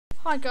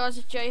Hi guys,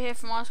 it's Jay here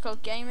from Ice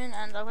Cold Gaming,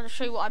 and I'm going to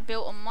show you what I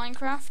built on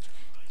Minecraft.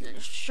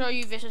 Let's show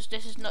you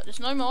there's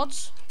no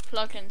mods,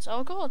 plugins.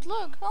 Oh god,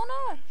 look! Oh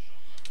no!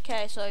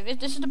 Okay, so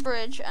this is the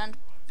bridge, and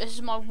this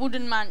is my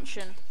wooden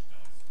mansion.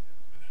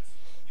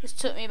 This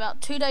took me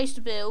about 2 days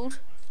to build,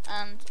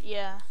 and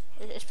yeah,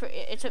 it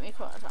took me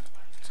quite a lot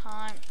of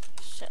time.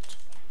 Set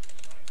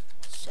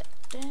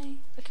day.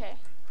 Okay,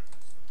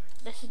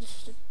 this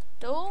is the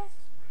door.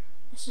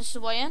 This is the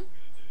way in.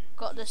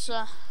 Got this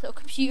little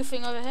computer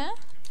thing over here.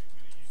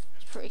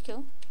 Pretty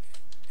cool.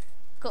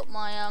 Got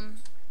my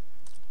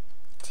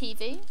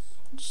TV.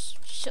 Just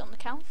sit on the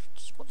couch,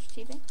 just watch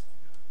TV.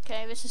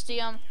 Okay, this is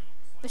the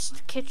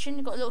kitchen.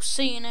 You got a little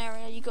seating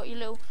area. You got your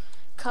little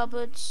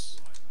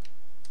cupboards,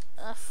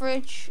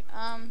 fridge.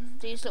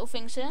 These little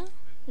things here.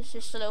 This is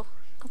just a little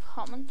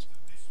compartment.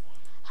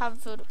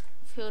 Haven't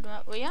filled them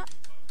up yet.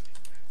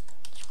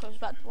 Just close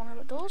back one of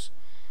the doors.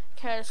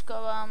 Okay, let's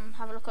go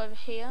have a look over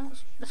here.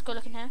 Let's go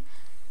look in here.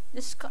 I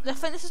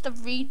think this is the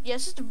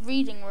this is the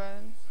reading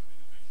room.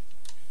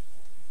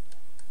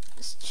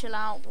 Just chill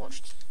out,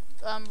 watch,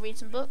 read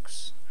some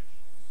books.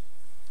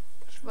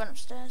 Just run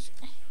upstairs.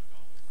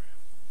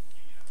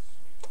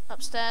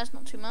 Upstairs,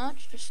 not too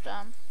much. Just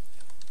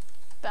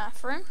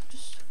bathroom.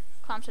 Just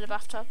climb to the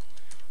bathtub.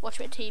 Watch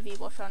a bit of TV.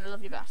 Watch around a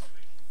lovely bath.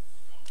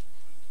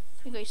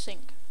 You got your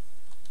sink.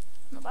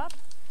 Not bad.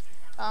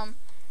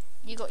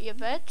 You got your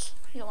bed.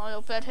 You got my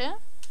little bed here.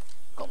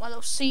 Got my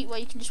little seat where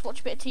you can just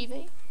watch a bit of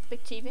TV.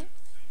 Big TV.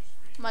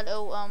 My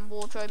little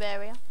wardrobe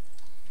area.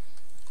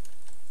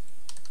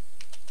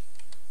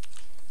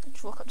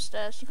 Just walk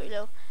upstairs. You got your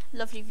little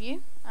lovely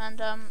view, and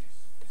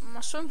my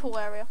swimming pool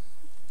area.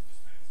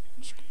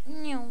 Just,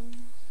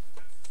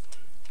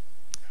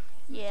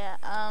 yeah,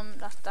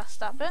 that's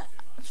that bit.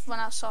 Let's run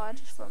outside.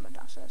 Just run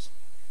downstairs.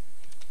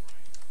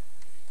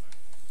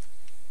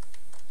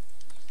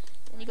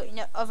 And you got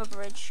your other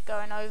bridge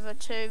going over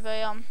to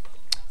the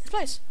this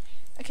place.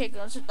 Okay,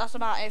 guys, that's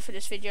about it for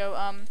this video.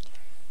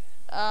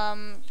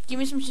 Give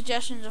me some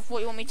suggestions of what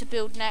you want me to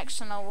build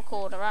next, and I'll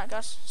record. Alright,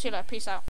 guys. See you later. Peace out.